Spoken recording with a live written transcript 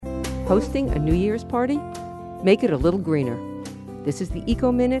hosting a New Year's party? Make it a little greener. This is the Eco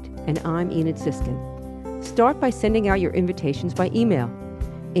Minute, and I'm Enid Siskin. Start by sending out your invitations by email.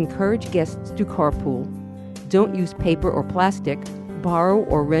 Encourage guests to carpool. Don't use paper or plastic. Borrow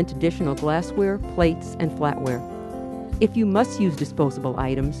or rent additional glassware, plates, and flatware. If you must use disposable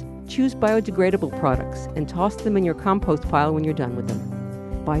items, choose biodegradable products and toss them in your compost pile when you're done with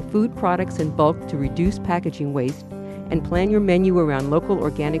them. Buy food products in bulk to reduce packaging waste, and plan your menu around local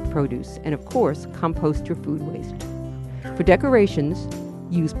organic produce, and of course, compost your food waste. For decorations,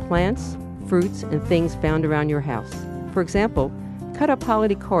 use plants, fruits, and things found around your house. For example, cut up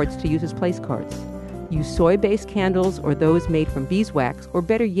holiday cards to use as place cards. Use soy-based candles or those made from beeswax, or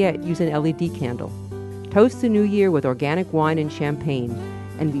better yet, use an LED candle. Toast the new year with organic wine and champagne,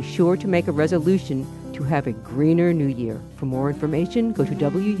 and be sure to make a resolution to have a greener new year. For more information, go to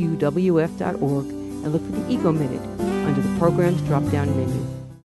wuwf.org and look for the Eco Minute under the program's drop-down menu.